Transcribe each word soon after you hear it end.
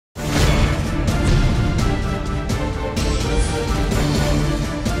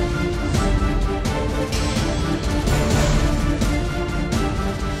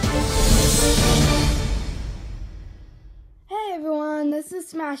the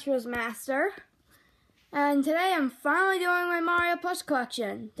Smash Bros. Master, and today I'm finally doing my Mario Plush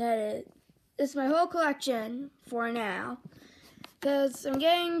collection. It's my whole collection for now, because I'm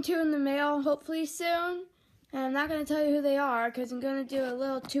getting two in the mail hopefully soon, and I'm not going to tell you who they are, because I'm going to do a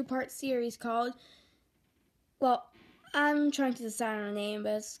little two-part series called, well, I'm trying to decide on a name,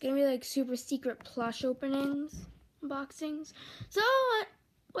 but it's going to be like super secret plush openings, unboxings. So,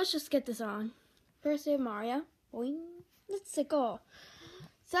 let's just get this on. First we have Mario. Boing. Let's go.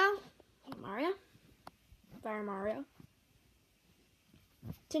 So, Mario. Fire Mario.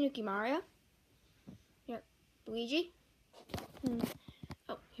 Tanuki Mario. Yep. Luigi.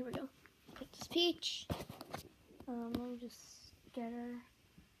 Oh, here we go. Princess Peach. Let me just get her.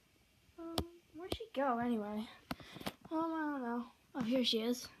 Where'd she go anyway? I don't know. Oh, here she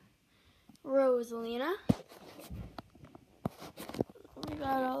is. Rosalina. We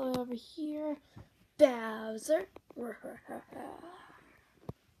got all the way over here. Bowser.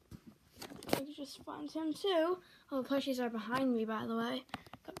 I can just find him too. Oh, the plushies are behind me, by the way.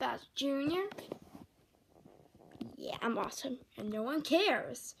 Got Bowser Jr. Yeah, I'm awesome, and no one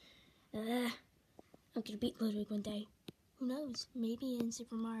cares. I'm gonna beat Ludwig one day. Who knows? Maybe in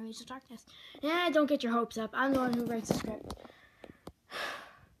Super Mario Age of Darkness. Don't get your hopes up. I'm the one who writes the script.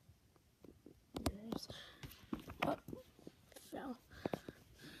 Oh, fell.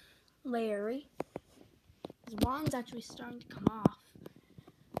 Larry. His wand's actually starting to come off.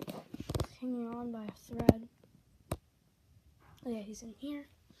 It's hanging on by a thread. Oh yeah, he's in here.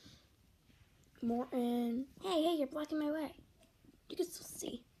 Morton. Hey, you're blocking my way. You can still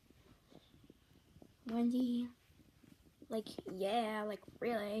see. Wendy. Like, yeah, like,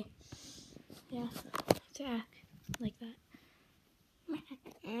 really. Yeah, attack. Like that.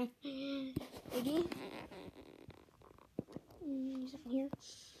 Iggy. He's in here.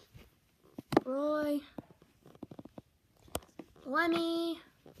 Roy. Lemmy.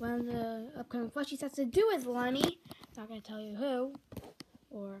 One of the upcoming plushies has to do with Lemmy. Not going to tell you who.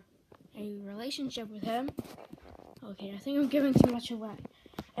 Or a relationship with him. Okay, I think I'm giving too much away.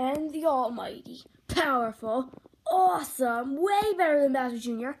 And the almighty, powerful, awesome, way better than Bowser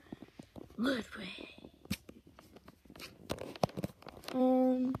Jr., Ludwig.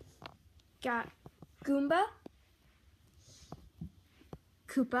 Got Goomba,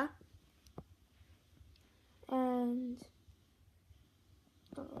 Koopa, and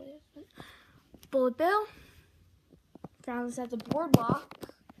Bullet Bill. Found this at the boardwalk.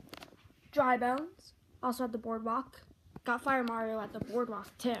 Dry Bones, also at the boardwalk. Got Fire Mario at the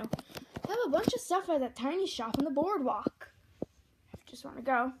boardwalk too. I have a bunch of stuff at that tiny shop on the boardwalk. I just want to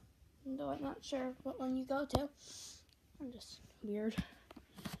go, though I'm not sure what one you go to. I'm just weird.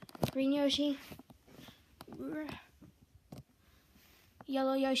 Green Yoshi.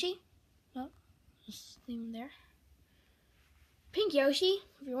 Yellow Yoshi. Oh, just leave him there. Pink Yoshi.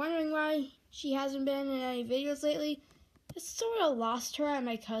 If you're wondering why she hasn't been in any videos lately, I sort of lost her at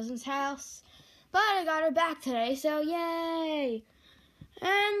my cousin's house. But I got her back today, so yay!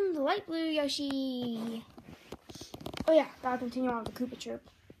 And light blue Yoshi. Oh yeah, gotta continue on with the Koopa Troop.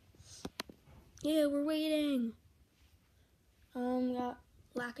 Yeah, we're waiting. Got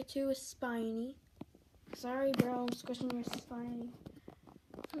Lakitu with Spiny. Sorry, bro, I'm squishing your Spiny.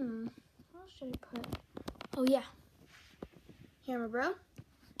 What should I put? Oh yeah. Hammer Bro.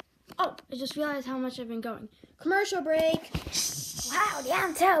 Oh, I just realized how much I've been going. Commercial break. Wow,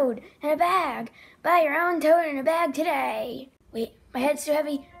 damn Toad in a bag. Buy your own Toad in a bag today. Wait, my head's too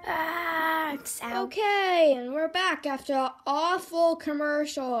heavy. It's out. Okay, and we're back after an awful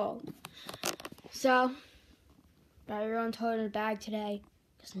commercial. So, buy your own Toad in a bag today,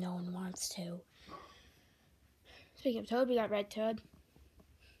 because no one wants to. Speaking of Toad, we got Red Toad,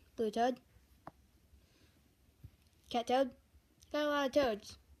 Blue Toad, Cat Toad. Got a lot of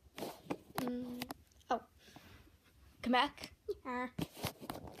Toads. Oh, come back.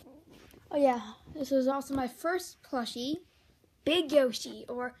 Oh yeah, this was also my first plushie, Big Yoshi,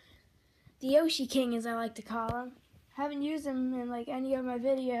 or the Yoshi King as I like to call him. I haven't used him in like any of my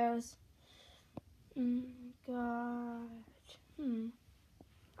videos. God.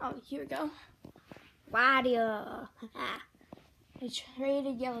 Oh, here we go. Wadio. I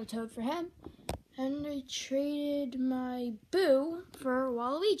traded Yellow Toad for him, and I traded my Boo for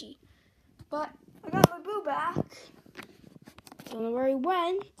Waluigi. But I got my Boo back. Don't know where he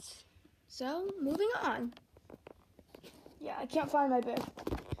went. So, moving on. Yeah, I can't find my Boo.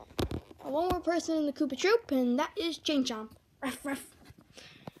 One more person in the Koopa Troop, and that is Chain Chomp. Ruff, ruff.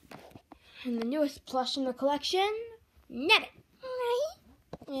 And the newest plush in the collection, Nabbit.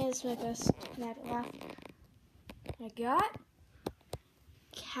 Yeah, this is my best Nabbit laugh. I got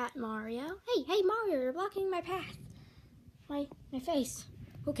Cat Mario. Hey, Mario, you're blocking my path. my face.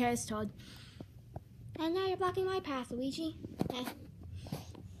 Who cares, Todd? And now you're blocking my path, Luigi.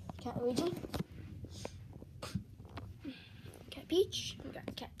 Cat Luigi. Cat Peach. We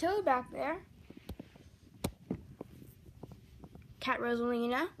got Cat Toad back there. Cat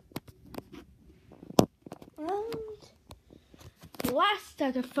Rosalina. And last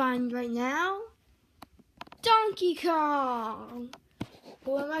I could find right now, Donkey Kong.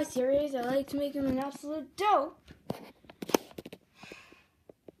 But in my series, I like to make him an absolute dope.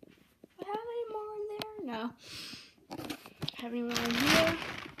 Have any more in there? No. Have any more in here?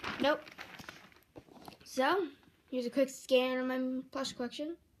 Nope. So, here's a quick scan of my plush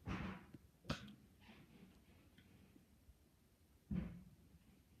collection.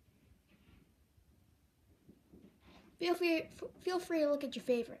 Feel free to look at your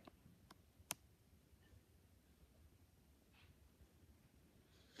favorite.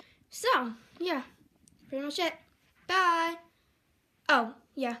 So, yeah, pretty much it. Bye. Oh,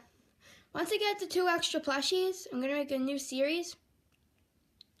 yeah. Once I get the 2 extra plushies, I'm going to make a new series.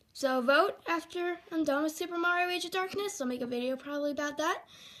 So vote after I'm done with Super Mario Age of Darkness. I'll make a video probably about that.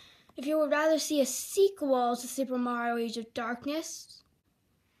 If you would rather see a sequel to Super Mario Age of Darkness.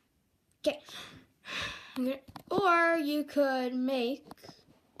 Okay. Or you could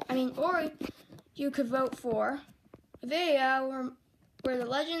you could vote for a video where the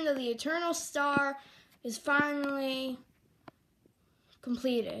Legend of the Eternal Star is finally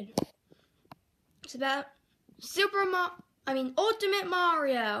completed. It's about Ultimate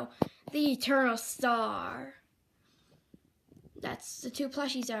Mario, the Eternal Star. That's the 2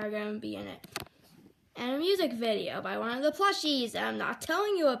 plushies that are going to be in it. And a music video by one of the plushies that I'm not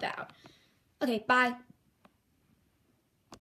telling you about. Okay, bye.